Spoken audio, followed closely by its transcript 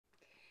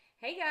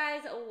Hey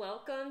guys,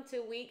 welcome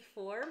to week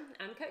 4.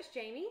 I'm Coach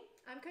Jamie.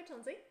 I'm Coach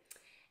Lindsay.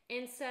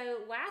 And so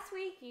last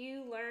week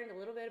you learned a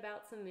little bit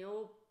about some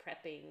meal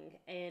prepping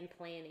and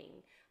planning.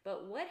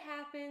 But what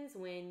happens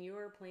when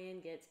your plan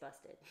gets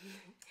busted?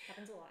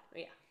 Happens a lot.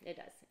 Yeah, it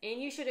does.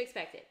 And you should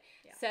expect it.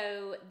 Yeah.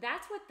 So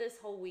that's what this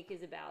whole week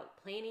is about,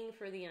 planning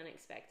for the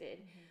unexpected.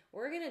 Mm-hmm.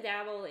 We're going to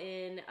dabble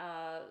in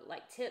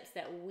tips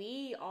that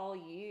we all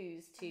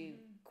use to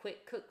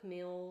quick cook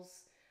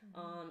meals,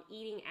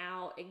 eating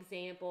out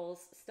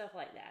examples, stuff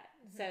like that.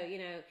 So,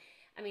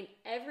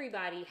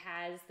 everybody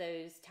has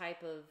those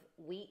type of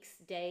weeks,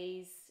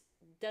 days,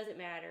 doesn't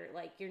matter.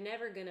 Like, you're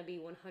never going to be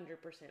 100%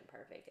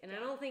 perfect. And I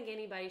don't think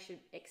anybody should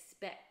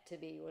expect to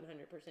be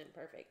 100%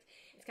 perfect.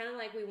 It's kind of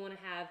like we want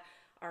to have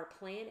our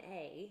plan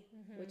A,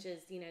 which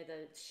is,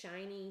 the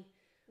shiny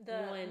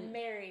one.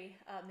 Merry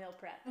meal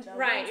prep. The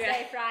Right, Wednesday,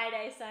 right.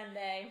 Friday,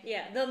 Sunday.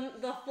 Yeah,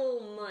 the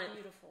full month.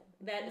 Beautiful.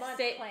 That month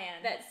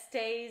plan. that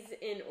stays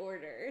in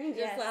order, just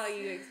Yes. how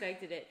you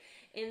expected it.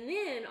 And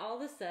then all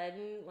of a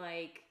sudden,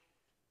 like,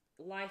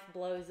 life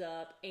blows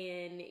up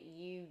and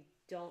you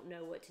don't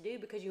know what to do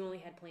because you only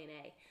had plan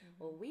A.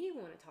 Well, we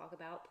want to talk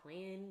about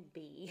plan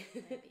B.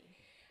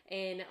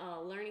 And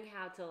learning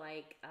how to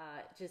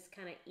just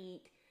kind of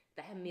eat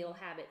the meal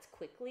habits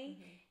quickly.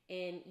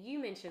 And you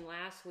mentioned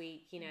last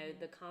week,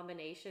 the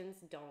combinations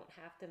don't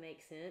have to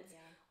make sense. Yeah.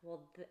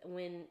 Well,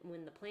 when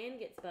the plan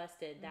gets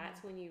busted,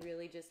 that's when you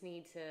really just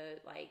need to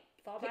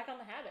Fall back on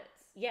the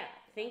habits. Yeah,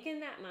 think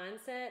in that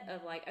mindset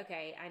of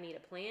okay, I need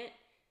a plant,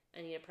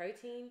 I need a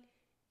protein,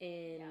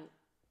 and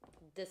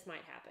this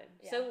might happen.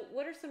 Yeah. So,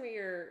 what are some of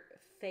your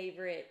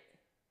favorite?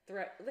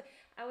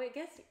 I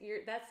guess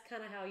that's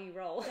kind of how you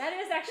roll. That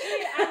is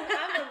actually,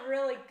 I'm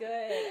really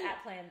good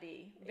at plan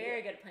B.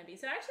 Very good at plan B.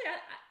 So actually,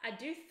 I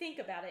do think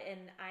about it,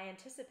 and I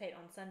anticipate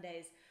on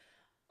Sundays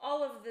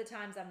all of the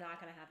times I'm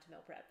not going to have to meal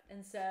prep.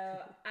 And so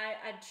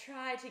I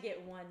try to get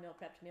one meal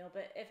prepped meal,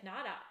 but if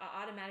not,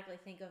 I automatically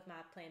think of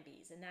my plan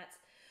Bs. And that's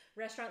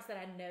restaurants that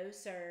I know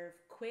serve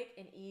quick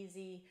and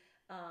easy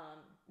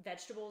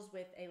vegetables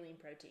with a lean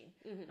protein.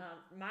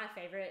 My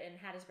favorite in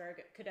Hattiesburg,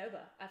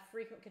 Qdoba. I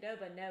frequent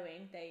Qdoba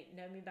knowing they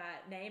know me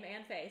by name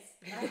and face.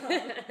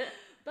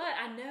 But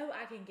I know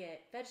I can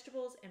get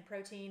vegetables and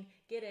protein,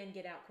 get in,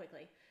 get out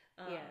quickly.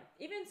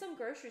 Even some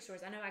grocery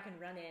stores, I know I can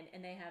run in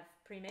and they have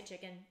pre-made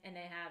chicken and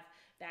they have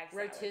bagged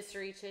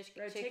Rotisserie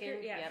chicken.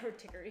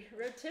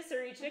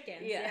 Rotisserie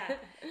chickens. Yeah.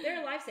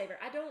 They're a lifesaver.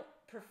 I don't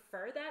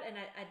prefer that and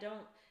I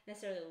don't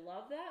necessarily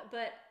love that,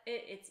 but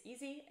it's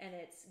easy and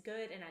it's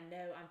good and I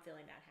know I'm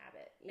feeling that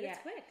habit. And it's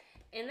quick.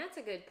 And that's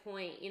a good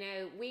point.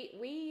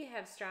 We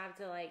have strived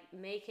to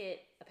make it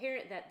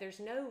apparent that there's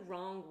no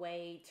wrong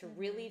way to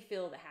really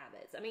feel the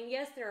habits. I mean,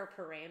 yes, there are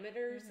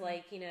parameters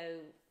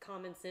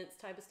common sense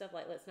type of stuff,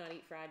 like let's not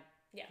eat fried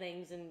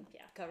things and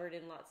covered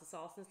in lots of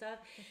sauce and stuff.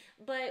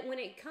 But when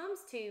it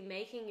comes to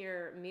making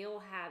your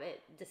meal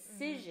habit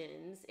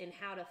decisions and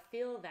how to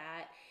feel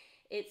that,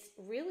 it's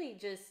really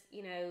just,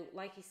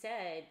 like you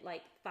said,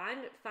 find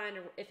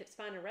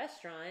a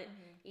restaurant,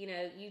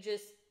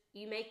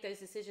 you make those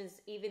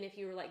decisions even if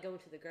you were going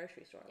to the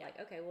grocery store. Like,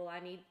 okay, well, I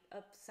need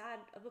a side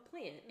of a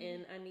plant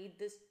and I need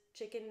this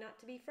chicken not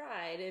to be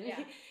fried and,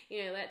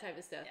 that type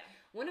of stuff. Yeah.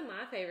 One of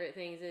my favorite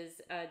things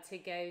is to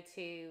go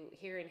to,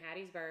 here in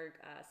Hattiesburg,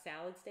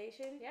 Salad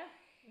Station. Yeah.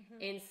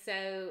 And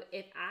so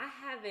if I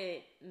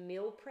haven't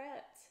meal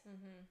prepped,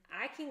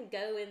 I can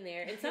go in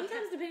there and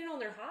sometimes depending on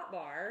their hot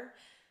bar,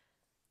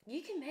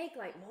 you can make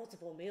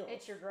multiple meals.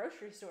 It's your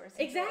grocery store.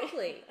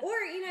 Exactly. Or,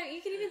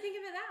 you can even think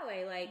of it that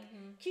way,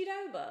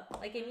 Qdoba.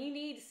 And you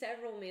need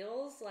several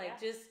meals,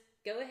 just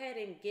go ahead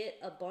and get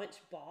a bunch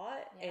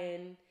bought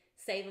and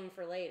save them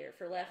for later,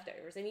 for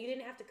leftovers. And you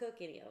didn't have to cook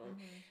any of them.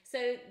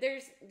 So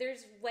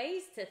there's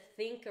ways to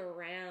think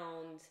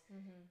around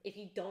if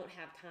you don't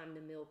have time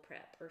to meal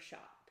prep or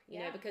shop, you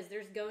know, because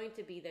there's going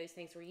to be those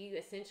things where you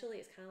essentially,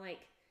 it's kind of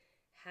like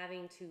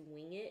having to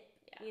wing it,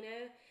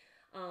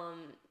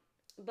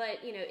 But,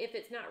 if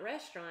it's not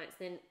restaurants,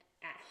 then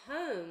at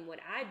home, what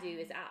I do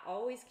is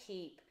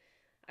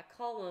I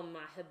call them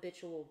my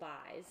habitual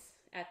buys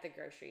at the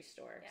grocery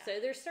store. So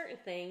there's certain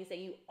things that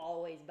you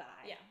always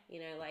buy.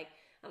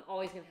 I'm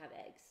always going to have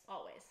eggs.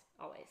 Always.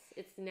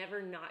 It's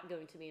never not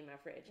going to be in my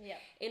fridge. Yeah.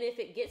 And if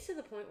it gets to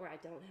the point where I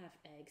don't have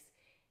eggs,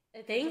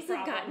 things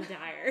have gotten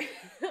dire.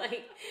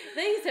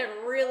 Things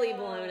have really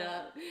blown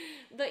up.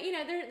 But,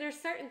 there's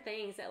certain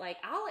things that,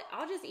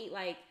 I'll just eat,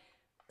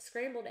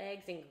 scrambled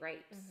eggs and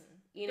grapes.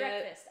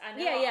 Breakfast. I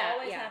know I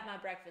always have my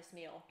breakfast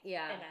meal in my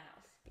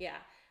house. Yeah.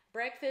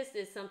 Breakfast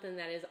is something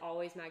that is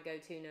always my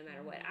go-to no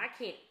matter what. I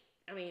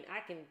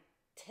can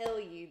tell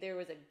you there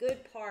was a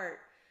good part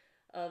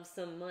of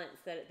some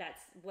months that's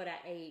what I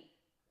ate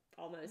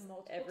almost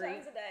multiple every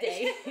times a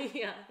day.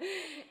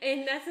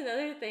 And that's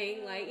another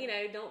thing,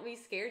 don't be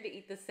scared to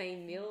eat the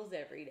same meals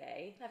every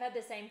day. I've had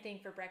the same thing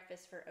for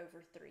breakfast for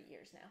over 3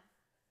 years now.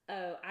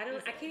 Oh,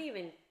 I can't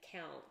even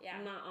count.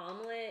 My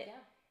omelet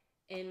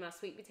and my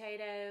sweet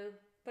potato.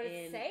 But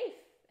it's safe.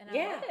 And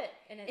I love it.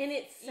 And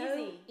it's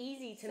so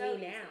easy to me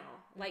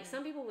now. Like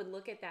some people would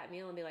look at that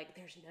meal and be like,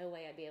 "There's no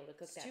way I'd be able to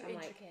cook that." Too I'm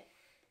intricate.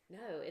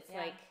 like, "No, it's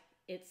like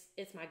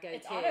it's my go-to."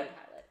 It's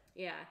autopilot.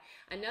 Yeah.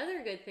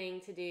 Another good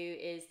thing to do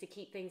is to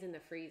keep things in the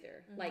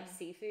freezer, like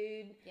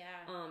seafood.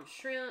 Yeah.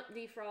 Shrimp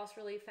defrost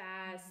really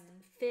fast,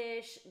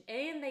 fish,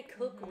 and they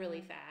cook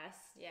really fast.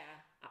 Yeah.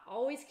 I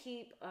always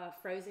keep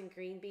frozen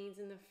green beans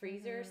in the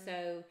freezer.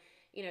 So,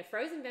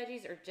 frozen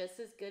veggies are just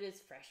as good as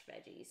fresh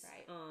veggies.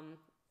 Right.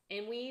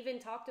 And we even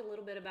talked a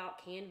little bit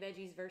about canned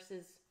veggies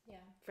versus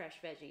fresh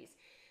veggies.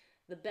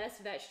 The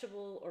best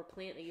vegetable or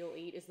plant that you'll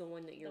eat is the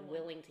one that you're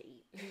willing to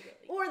eat.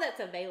 Or that's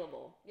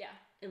available. Yeah.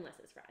 Unless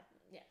it's fried.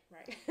 Yeah,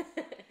 right.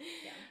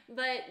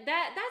 But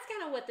that's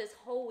kind of what this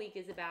whole week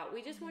is about.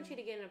 We just want you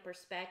to get in a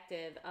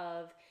perspective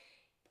of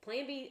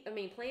Plan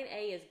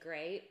A is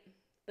great,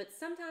 but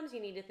sometimes you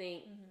need to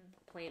think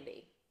Plan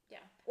B. Yeah.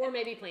 Or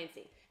maybe Plan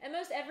C. And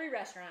most every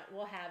restaurant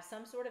will have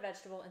some sort of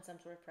vegetable and some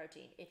sort of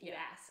protein if you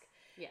ask.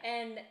 Yeah.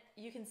 And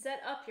you can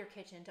set up your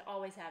kitchen to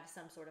always have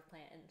some sort of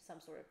plant and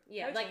some sort of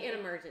protein. Like an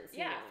emergency.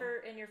 Yeah,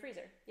 in your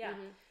freezer. Yeah.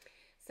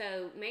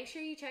 So make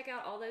sure you check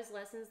out all those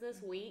lessons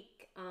this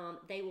week.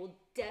 They will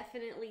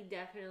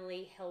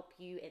definitely help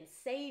you and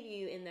save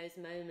you in those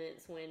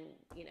moments when,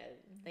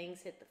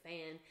 things hit the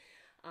fan.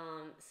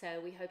 So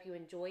we hope you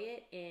enjoy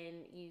it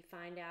and you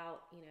find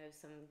out,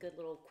 some good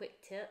little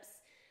quick tips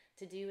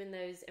to do in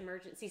those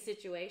emergency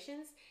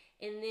situations.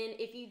 And then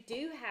if you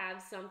do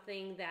have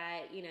something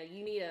that,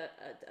 you need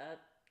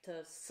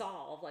to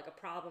solve, like a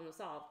problem to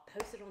solve,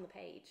 post it on the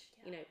page.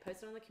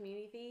 Post it on the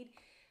community feed.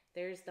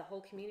 There's the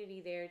whole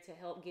community there to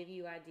help give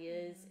you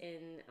ideas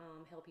and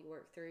help you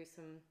work through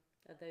some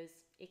of those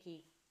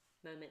icky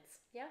moments.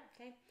 Yeah.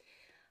 Okay.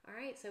 All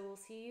right. So we'll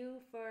see you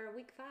for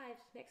week 5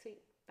 next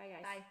week. Bye,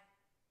 guys. Bye.